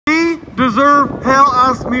deserve hell?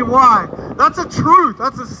 Ask me why. That's a truth.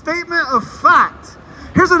 That's a statement of fact.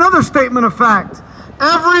 Here's another statement of fact.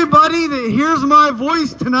 Everybody that hears my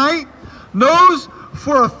voice tonight knows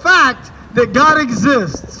for a fact that God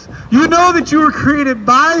exists. You know that you were created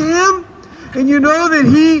by Him, and you know that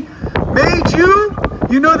He made you.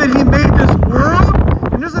 You know that He made this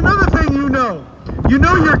world. And there's another thing you know. You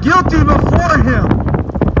know you're guilty before Him.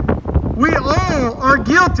 We all are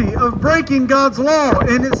guilty of breaking God's law,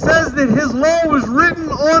 and it says that His law was written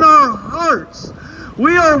on our hearts.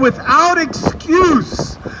 We are without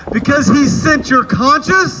excuse because He sent your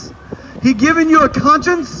conscience. He given you a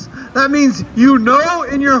conscience. That means you know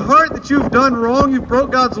in your heart that you've done wrong, you've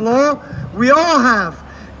broke God's law. We all have.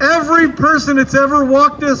 Every person that's ever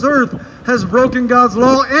walked this earth has broken God's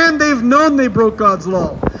law, and they've known they broke God's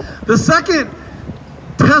law. The second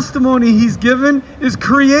testimony He's given is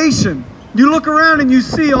creation. You look around and you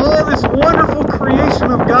see all this wonderful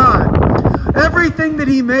creation of God. Everything that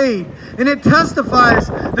He made. And it testifies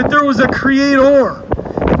that there was a creator.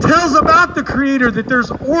 It tells about the Creator that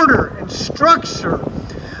there's order and structure.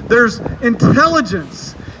 There's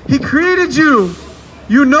intelligence. He created you.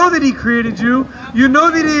 You know that He created you. You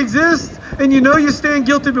know that He exists. And you know you stand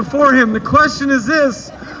guilty before Him. The question is this: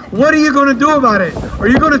 what are you going to do about it? Are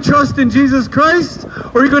you going to trust in Jesus Christ?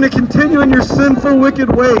 Or are you going to continue in your sinful,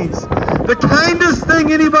 wicked ways? The kindest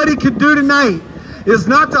thing anybody could do tonight is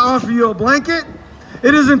not to offer you a blanket.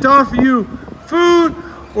 It isn't to offer you food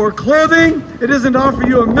or clothing. It isn't to offer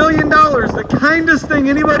you $1 million. The kindest thing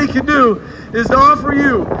anybody could do is to offer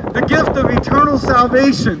you the gift of eternal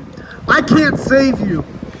salvation. I can't save you.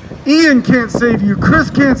 Ian can't save you. Chris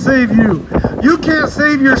can't save you. You can't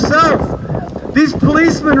save yourself. These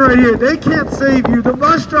policemen right here, they can't save you. The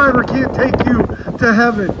bus driver can't take you to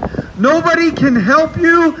heaven. Nobody can help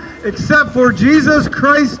you except for Jesus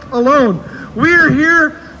Christ alone. We are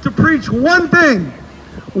here to preach one thing,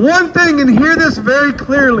 and hear this very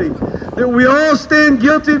clearly, that we all stand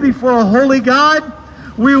guilty before a holy God.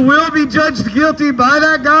 We will be judged guilty by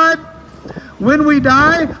that God. When we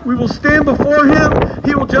die, we will stand before Him.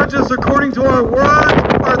 He will judge us according to our words,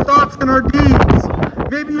 our thoughts, and our deeds.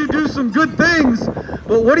 Maybe you do some good things,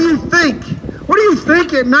 but what do you think? What do you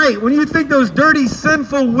think at night when you think those dirty,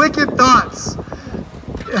 sinful, wicked thoughts?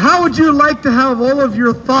 How would you like to have all of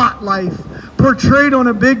your thought life portrayed on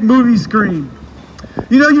a big movie screen?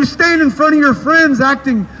 You know, you stand in front of your friends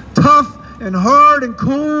acting tough and hard and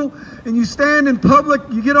cool, and you stand in public,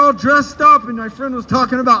 you get all dressed up, and my friend was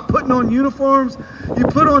talking about putting on uniforms. You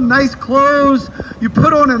put on nice clothes, you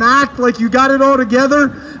put on an act like you got it all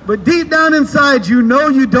together, but deep down inside, you know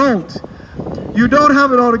you don't. You don't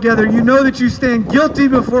have it all together. You know that you stand guilty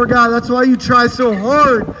before God. That's why you try so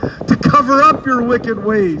hard to cover up your wicked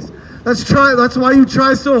ways. That's why you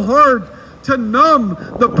try so hard to numb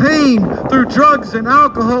the pain through drugs and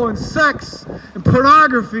alcohol and sex and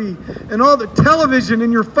pornography and all the television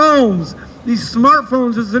in your phones. These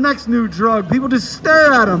smartphones is the next new drug. People just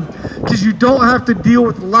stare at them because you don't have to deal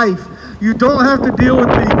with life. You don't have to deal with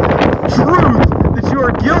the truth that you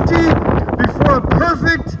are guilty before a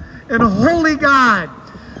perfect and holy God.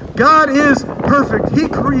 God is perfect. He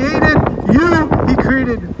created you. He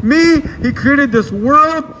created me. He created this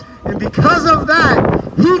world. And because of that,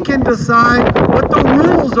 He can decide what the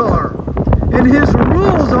rules are. And His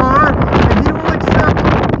rules are that He will accept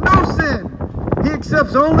no sin. He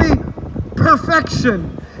accepts only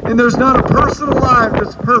perfection. And there's not a person alive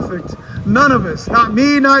that's perfect. None of us. Not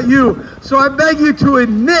me, not you. So I beg you to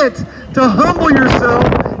admit, to humble yourself,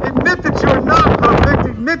 admit that you're not perfect,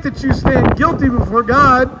 admit that you stand guilty before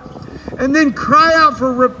God, and then cry out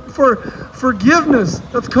for forgiveness.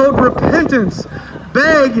 That's called repentance.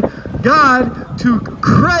 Beg God to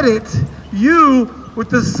credit you with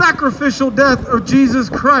the sacrificial death of Jesus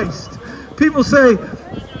Christ. People say,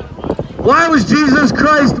 why was Jesus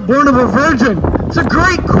Christ born of a virgin? It's a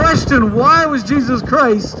great question. Why was Jesus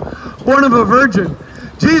Christ born of a virgin?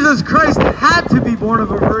 Jesus Christ had to be born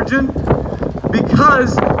of a virgin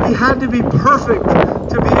because He had to be perfect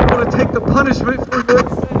to be able to take the punishment for your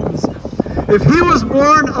sins. If He was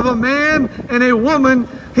born of a man and a woman,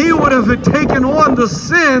 He would have taken on the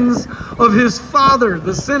sins of His father,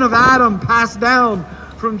 the sin of Adam passed down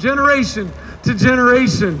from generation to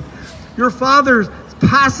generation. Your father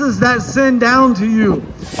passes that sin down to you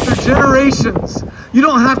through generations. You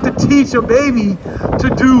don't have to teach a baby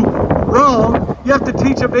to do wrong. You have to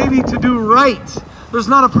teach a baby to do right. There's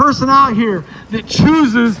not a person out here that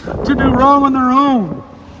chooses to do wrong on their own.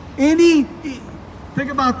 Think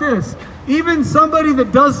about this. Even somebody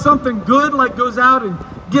that does something good, like goes out and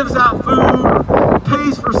gives out food, or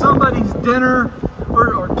pays for somebody's dinner,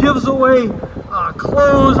 or gives away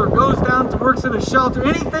clothes or goes down to works at a shelter,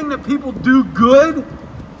 anything that people do good,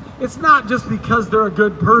 it's not just because they're a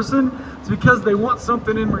good person. It's because they want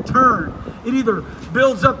something in return. It either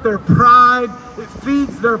builds up their pride, it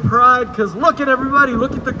feeds their pride, because look at everybody,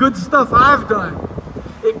 look at the good stuff I've done.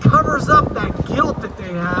 It covers up that guilt that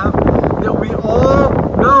they have, that we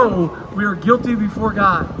all know we are guilty before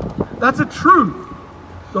God. That's a truth.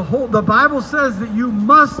 The Bible says that you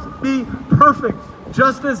must be perfect,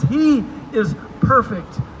 just as He is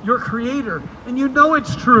perfect, your Creator. And you know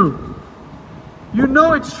it's true. You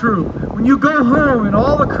know it's true. When you go home and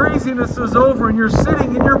all the craziness is over and you're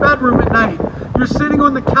sitting in your bedroom at night, you're sitting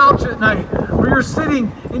on the couch at night, or you're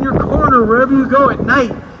sitting in your corner wherever you go at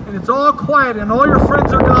night, and it's all quiet and all your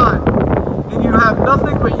friends are gone, and you have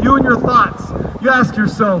nothing but you and your thoughts, you ask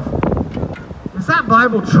yourself, is that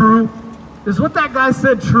Bible true? Is what that guy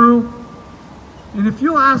said true? And if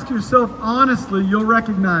you ask yourself honestly, you'll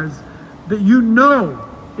recognize that you know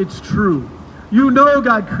it's true. You know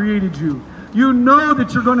God created you. You know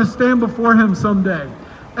that you're going to stand before Him someday.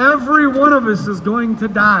 Every one of us is going to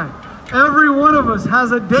die. Every one of us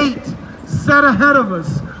has a date set ahead of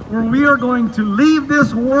us where we are going to leave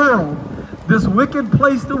this world, this wicked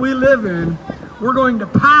place that we live in. We're going to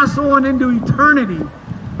pass on into eternity,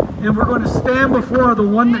 and we're going to stand before the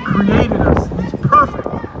one that created us. He's perfect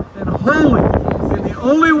and holy. And the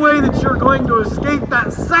only way that you're going to escape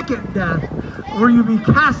that second death, where you be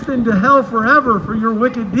cast into hell forever for your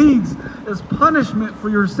wicked deeds as punishment for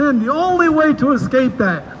your sin, the only way to escape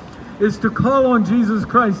that is to call on Jesus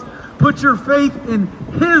Christ. Put your faith in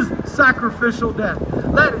His sacrificial death.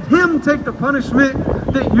 Let Him take the punishment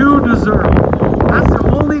that you deserve. That's the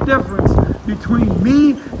only difference between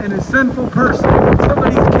me and a sinful person.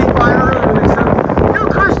 Somebody came by earlier and they said, you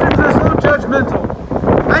Christians are so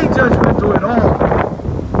judgmental. I ain't judgmental at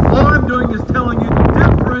all. All I'm doing is telling you the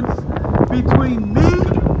difference between me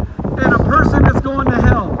and a person that's going to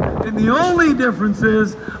hell. And the only difference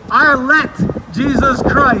is I let Jesus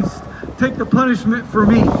Christ take the punishment for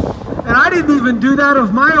me. And I didn't even do that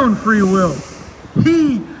of my own free will.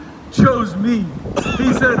 He chose me.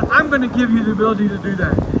 He said, I'm going to give you the ability to do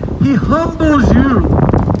that. He humbles you.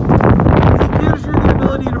 He gives you the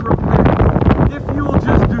ability to repent. If you will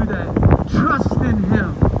just do that, trust in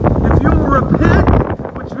Him. If you will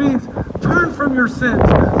repent, which means turn from your sins,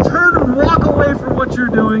 turn and walk away from what you're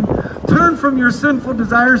doing, turn from your sinful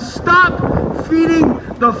desires, stop feeding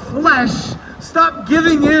the flesh, stop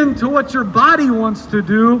giving in to what your body wants to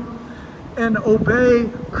do, and obey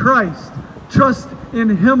Christ. Trust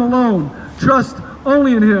in Him alone. Trust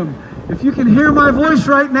only in Him. If you can hear my voice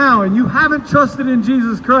right now and you haven't trusted in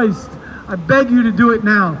Jesus Christ, I beg you to do it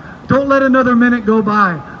now. Don't let another minute go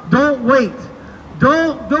by. Don't wait.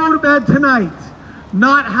 Don't go to bed tonight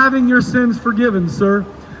not having your sins forgiven, sir.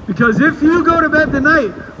 Because if you go to bed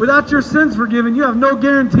tonight without your sins forgiven, you have no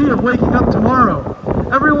guarantee of waking up tomorrow.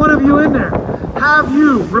 Every one of you in there, have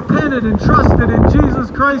you repented and trusted in Jesus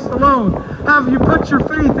Christ alone? Have you put your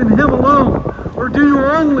faith in Him alone? Or do you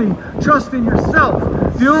only trust in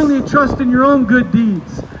yourself? Do you only trust in your own good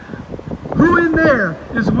deeds? Who in there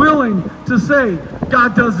is willing to say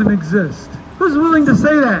God doesn't exist? Who's willing to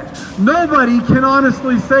say that? Nobody can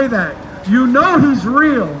honestly say that. You know He's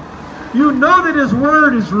real. You know that His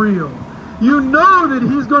Word is real. You know that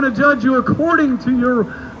He's going to judge you according to your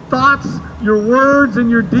thoughts, your words, and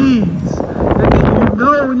your deeds. And you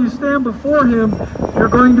know when you stand before Him, you're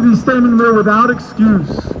going to be standing there without excuse.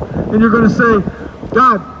 And you're going to say,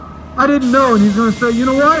 God, I didn't know. And He's going to say, you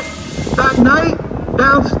know what? That night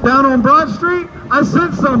down on Broad Street, I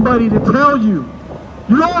sent somebody to tell you.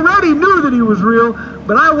 You already knew that He was real,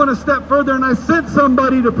 but I want to step further, and I sent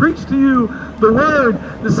somebody to preach to you the word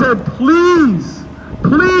that said, please,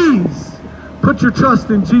 please put your trust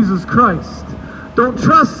in Jesus Christ. Don't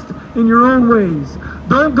trust in your own ways.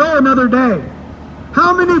 Don't go another day.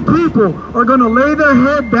 How many people are going to lay their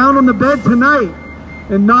head down on the bed tonight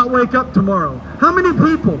and not wake up tomorrow? How many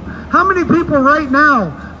people? How many people right now,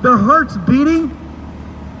 their heart's beating?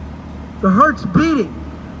 The heart's beating.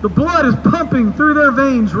 The blood is pumping through their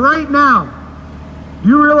veins right now. Do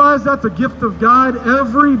you realize that's a gift of God?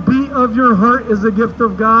 Every beat of your heart is a gift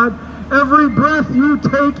of God. Every breath you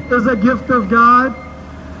take is a gift of God.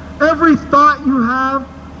 Every thought you have,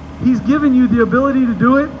 He's given you the ability to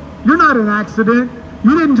do it. You're not an accident.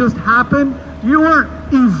 You didn't just happen. You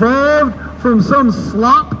weren't evolved from some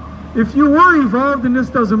slop. If you were evolved, then this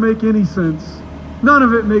doesn't make any sense. None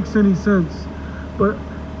of it makes any sense. But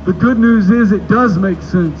the good news is it does make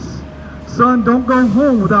sense. Son, don't go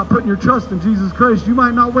home without putting your trust in Jesus Christ. You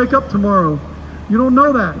might not wake up tomorrow. You don't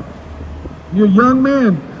know that. You're a young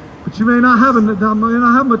man, but you may not have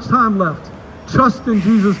much time left. trust in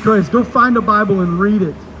Jesus Christ. Go find a Bible and read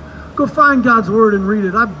it. Go find God's Word and read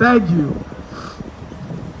it. I beg you.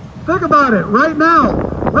 Think about it right now,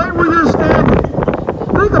 right where you're standing.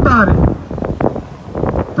 Think about it.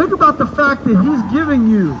 Think about the fact that He's giving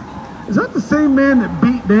you. Is that the same man that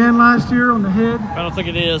beat Dan last year on the head? I don't think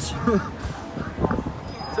it is. Can't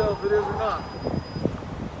tell if it is or not.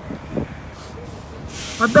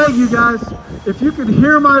 I beg you guys, if you could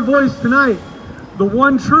hear my voice tonight, the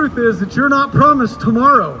one truth is that you're not promised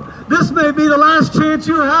tomorrow. This may be the last chance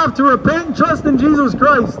you have to repent and trust in Jesus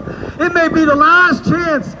Christ. It may be the last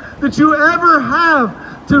chance that you ever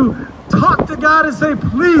have to talk to God and say,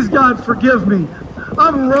 please, God, forgive me.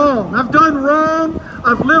 I'm wrong. I've done wrong.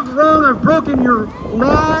 I've lived wrong. I've broken your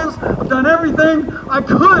laws. I've done everything I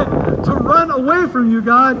could to run away from you,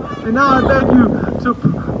 God. And now I beg you to...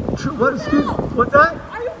 What's that?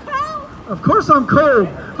 Are you cold? Of course I'm cold.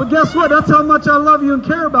 But guess what? That's how much I love you and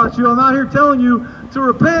care about you. I'm out here telling you to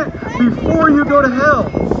repent before you go to hell.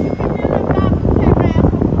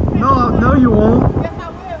 No, you won't. Yes, I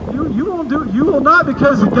will. You won't do. You will not,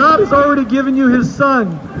 because God has already given you His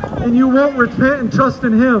Son, and you won't repent and trust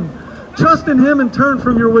in Him. Trust in Him and turn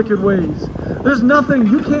from your wicked ways. There's nothing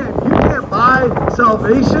you can't buy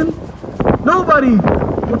salvation. Nobody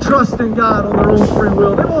will trust in God on their own free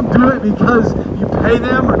will. They won't do it because you pay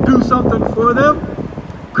them or do something for them.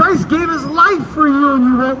 Christ gave His life for you, and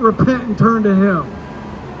you won't repent and turn to Him.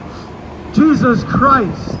 Jesus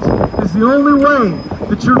Christ is the only way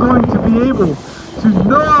that you're going to be able to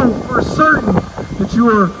know for certain that you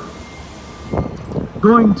are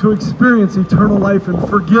going to experience eternal life and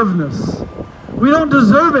forgiveness. We don't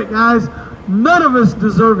deserve it, guys. None of us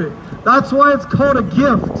deserve it. That's why it's called a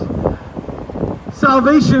gift.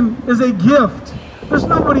 Salvation is a gift. There's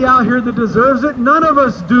nobody out here that deserves it. None of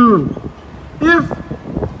us do. If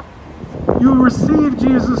you receive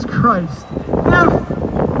Jesus Christ,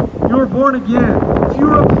 if you're born again, if you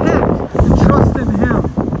repent and trust in Him,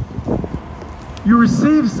 you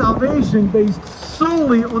receive salvation based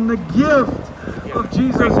solely on the gift of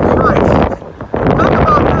Jesus Christ. Think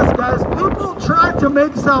about this, guys. People try to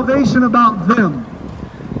make salvation about them.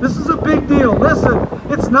 This is a big deal. Listen,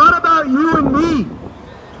 it's not about you and me.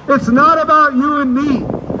 It's not about you and me.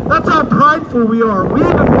 That's how prideful we are. We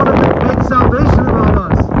even want to make salvation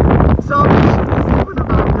about us. Salvation isn't even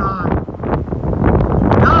about God.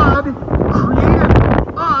 God created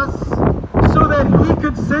us so that He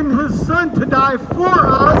could send His Son to die for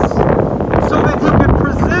us, so that He could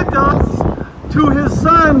present us to His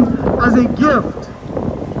Son as a gift.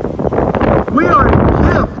 We are a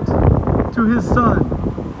gift to His Son.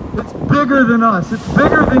 It's bigger than us. It's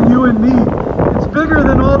bigger than you and me. It's bigger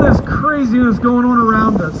than all this craziness going on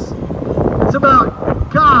around us. It's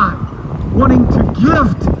about God wanting to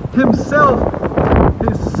gift Himself,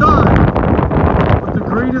 His Son, with the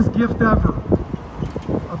greatest gift ever,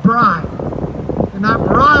 a bride. And that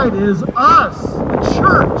bride is us, the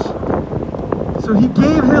church. So He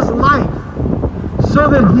gave His life so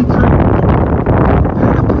that He could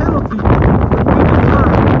pay the penalty that we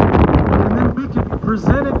deserve, and then we could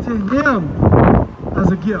present it to Him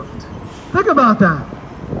as a gift. Think about that.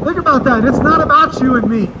 Think about that. It's not about you and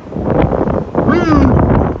me. We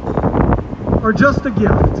are just a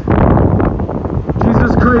gift.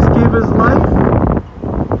 Jesus Christ gave His life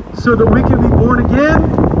so that we can be born again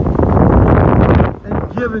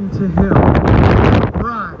and given to Him.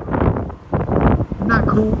 Right. Isn't that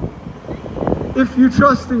cool? If you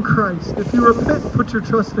trust in Christ, if you repent and put your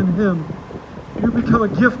trust in Him, you become a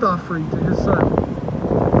gift offering to His Son.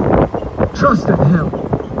 Trust in Him.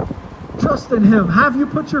 Trust in Him. Have you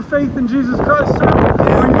put your faith in Jesus Christ, sir?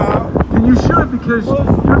 And you should, because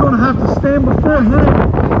you're going to have to stand before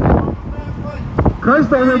Him.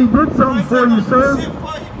 Christ already did something for you, sir.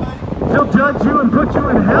 He'll judge you and put you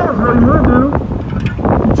in hell is what He will do.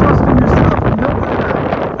 You trust in yourself and He'll do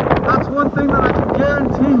that. That's one thing that I can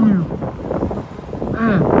guarantee you.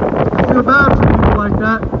 Man, I feel bad for people like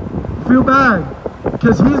that. I feel bad.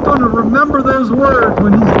 Because He's going to remember those words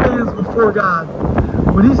when He stands before God.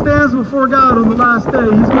 When He stands before God on the last day,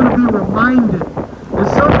 He's going to be reminded that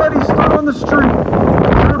somebody stood on the street and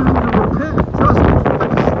told Him to repent and trust in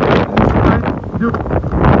Christ, and He's trying to do it.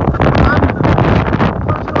 Reminded them.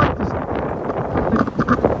 How'd you like this?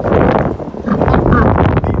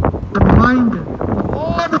 Reminded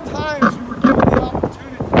all the times you were given the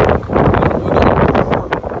opportunity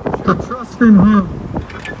to trust in Him,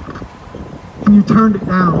 and you turned it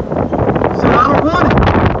down. You said, I don't want it.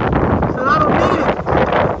 You said, I don't need it.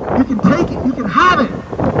 You can take it. You can have it.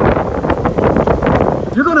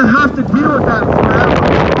 You're going to have to deal with that forever.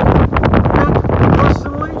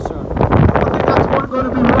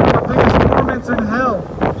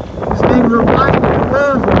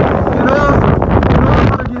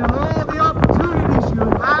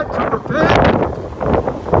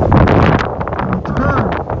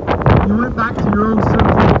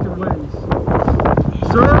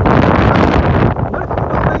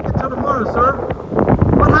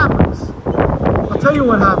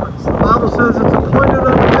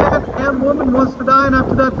 wants to die, and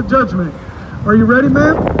after that, the judgment. Are you ready,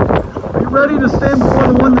 man? Are you ready to stand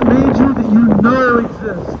before the one that made you, that you know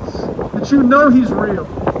exists, that you know he's real?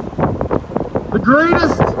 The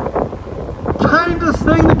greatest, kindest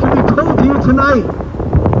thing that can be told to you tonight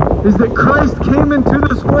is that Christ came into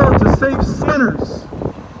this world to save sinners.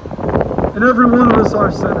 And every one of us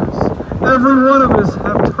are sinners. Every one of us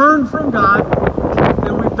have turned from God,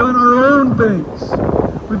 and we've done our own things.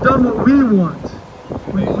 We've done what we want.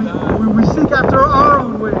 We seek after our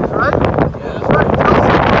own ways, right? That's right.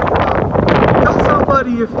 Tell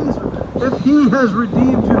somebody if he has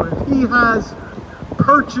redeemed you, if he has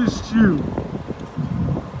purchased you.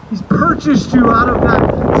 He's purchased you out of that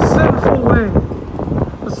sinful way,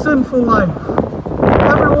 a sinful life.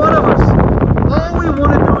 Every one of us, all we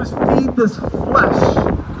want to do is feed this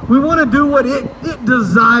flesh. We want to do what it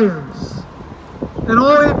desires. And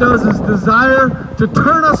all it does is desire to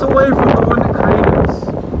turn us away from the one that created us.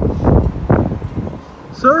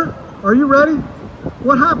 Sir, are you ready?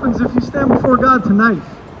 What happens if you stand before God tonight?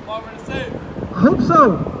 I hope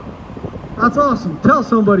so. That's awesome. Tell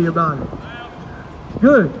somebody about it.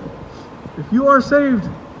 Good. If you are saved,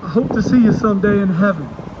 I hope to see you someday in heaven.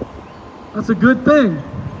 That's a good thing.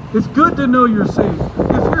 It's good to know you're saved.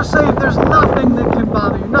 If you're saved, there's nothing that can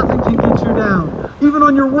bother you. Nothing can get you down. Even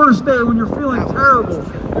on your worst day, when you're feeling terrible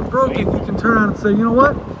and broken, you can turn around and say, you know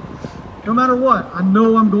what? No matter what, I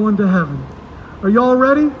know I'm going to heaven. Are y'all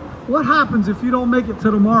ready? What happens if you don't make it to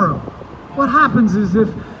tomorrow? What happens is if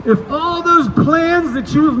all those plans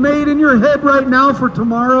that you've made in your head right now for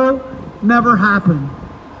tomorrow never happen.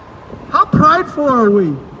 How prideful are we?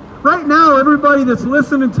 Right now, everybody that's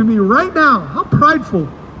listening to me right now, how prideful.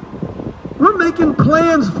 We're making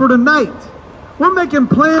plans for tonight. We're making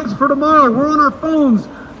plans for tomorrow. We're on our phones,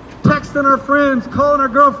 texting our friends, calling our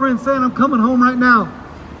girlfriends, saying, I'm coming home right now.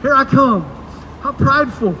 Here I come. How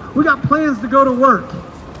prideful. We got plans to go to work.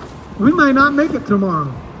 We may not make it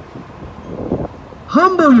tomorrow.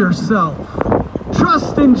 Humble yourself.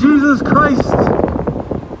 Trust in Jesus Christ.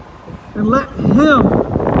 And let him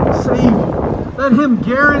save you. Let him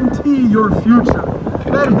guarantee your future.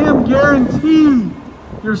 Let him guarantee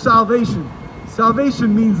your salvation.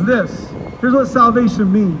 Salvation means this. Here's what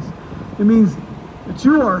salvation means. It means that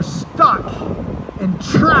you are stuck and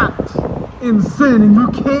trapped in sin and you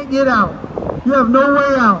can't get out. You have no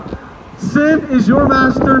way out. Sin is your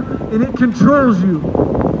master and it controls you.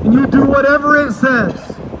 And you do whatever it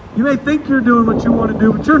says. You may think you're doing what you want to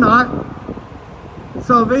do, but you're not.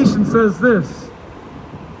 Salvation says this.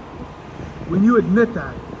 When you admit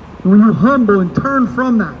that, when you humble and turn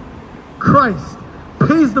from that, Christ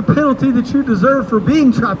pays the penalty that you deserve for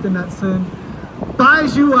being trapped in that sin,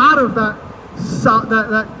 buys you out of that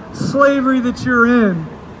slavery that you're in,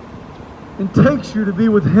 and takes you to be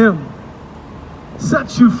with him,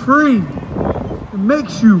 sets you free, and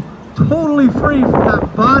makes you totally free from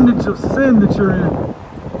that bondage of sin that you're in.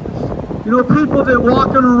 You know, people that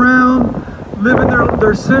walking around living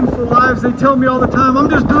their sinful lives, they tell me all the time, I'm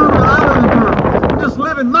just doing what I want to do. I'm just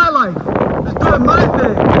living my life. I'm just doing my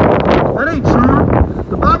thing. That ain't true.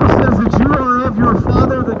 The Bible says that you are of your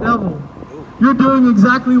father, the devil. You're doing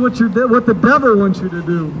exactly what the devil wants you to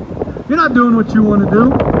do. You're not doing what you want to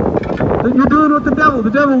do. You're doing what the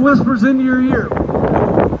devil whispers into your ear.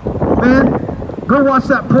 Man, go watch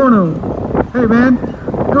that porno. Hey man,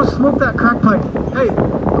 go smoke that crack pipe. Hey,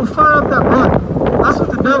 go fire up that blunt. That's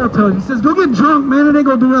what the devil tells you. He says, go get drunk, man, it ain't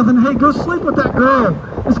gonna do nothing. Hey, go sleep with that girl.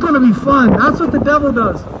 It's gonna be fun. That's what the devil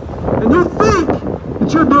does. And you think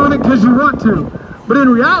that you're doing it because you want to. But in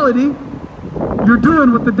reality, you're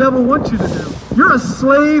doing what the devil wants you to do. You're a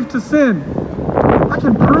slave to sin. I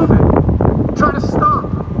can prove it. Try to stop.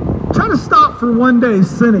 Try to stop for one day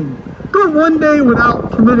sinning. Go one day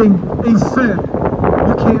without committing a sin.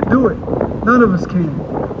 You can't do it. None of us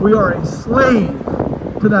can. We are a slave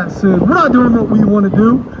to that sin. We're not doing what we want to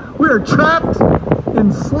do. We are trapped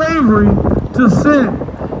in slavery to sin.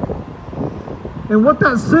 And what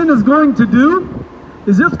that sin is going to do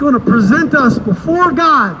is it's going to present us before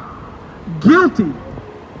God guilty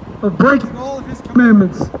of breaking all of his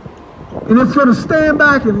commandments. And it's going to stand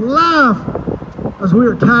back and laugh as we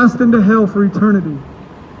are cast into hell for eternity.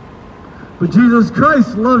 But Jesus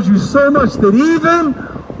Christ loves you so much that even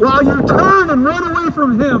while you turn and run away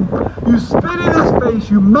from him, you spit in his face,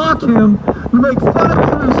 you mock him, you make fun of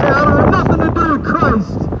him, you say, I don't have nothing to do with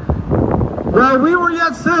Christ. While we were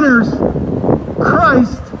yet sinners,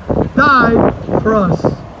 Christ died for us.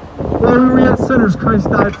 While we were yet sinners, Christ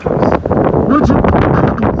died for us. Would you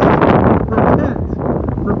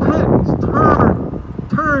repent,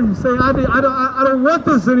 turn, say, I don't want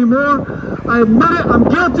this anymore. I admit it, I'm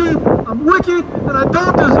guilty, I'm wicked, and I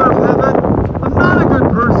don't deserve heaven.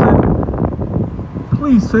 person,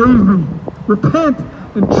 please save me. Repent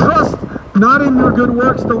and trust not in your good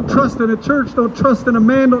works. Don't trust in a church. Don't trust in a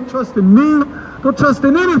man. Don't trust in me. Don't trust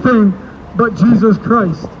in anything but Jesus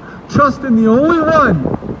Christ. Trust in the only one,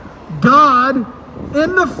 God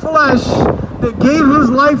in the flesh, that gave his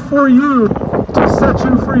life for you to set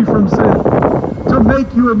you free from sin, to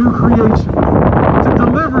make you a new creation, to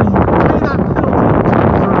deliver you, to pay that penalty that you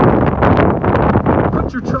deserve.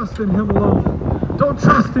 Put your trust in him alone. Don't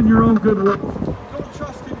trust in your own good works. Don't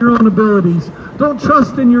trust in your own abilities. Don't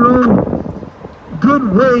trust in your own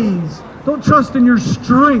good ways. Don't trust in your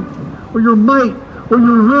strength or your might or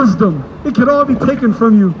your wisdom. It could all be taken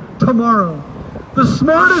from you tomorrow. The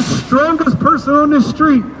smartest, strongest person on this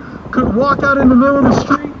street could walk out in the middle of the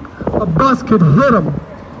street, a bus could hit them,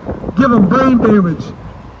 give them brain damage,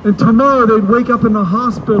 and tomorrow they'd wake up in the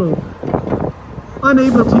hospital,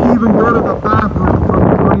 unable to even go to the bathroom from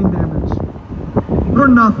the brain damage. We're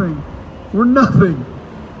nothing. We're nothing.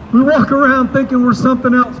 We walk around thinking we're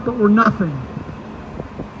something else, but we're nothing.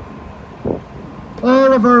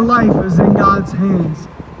 All of our life is in God's hands.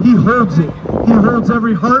 He holds it. He holds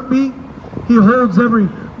every heartbeat. He holds every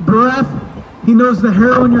breath. He knows the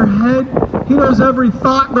hair on your head. He knows every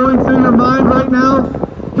thought going through your mind right now.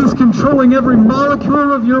 He's controlling every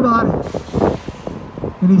molecule of your body.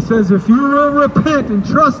 And he says, if you will repent and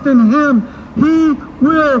trust in him, he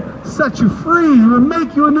will set you free. He will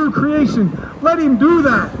make you a new creation. Let him do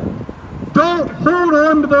that. Don't hold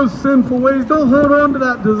on to those sinful ways. Don't hold on to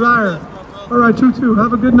that desire. All right, you too.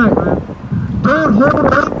 Have a good night, man. Don't hold on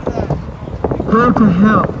to that. Go to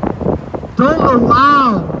hell. Don't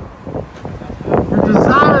allow your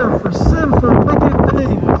desire for sinful, wicked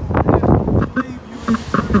things to leave you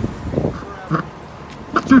forever.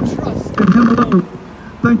 Put your trust in him alone.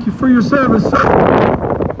 Thank you for your service, sir.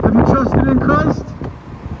 Have you trusted in Christ?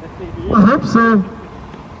 I hope so.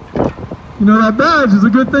 You know, that badge is a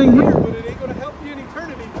good thing here, but it ain't going to help you in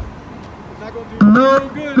eternity. It's not going to do no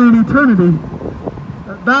good in eternity.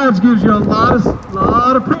 That badge gives you a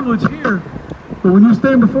lot of privilege here. But when you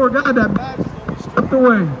stand before God, that badge is going to be stripped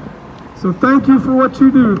away. So thank you for what you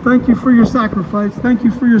do. Thank you for your sacrifice. Thank you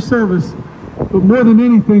for your service. But more than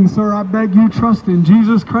anything, sir, I beg you trust in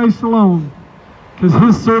Jesus Christ alone, because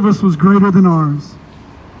his service was greater than ours.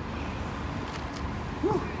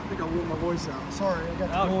 Whew, I think I wore my voice out. Sorry, I got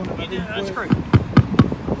to go on. That's great.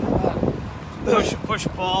 Push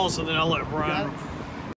pause, and then I'll let Bryan.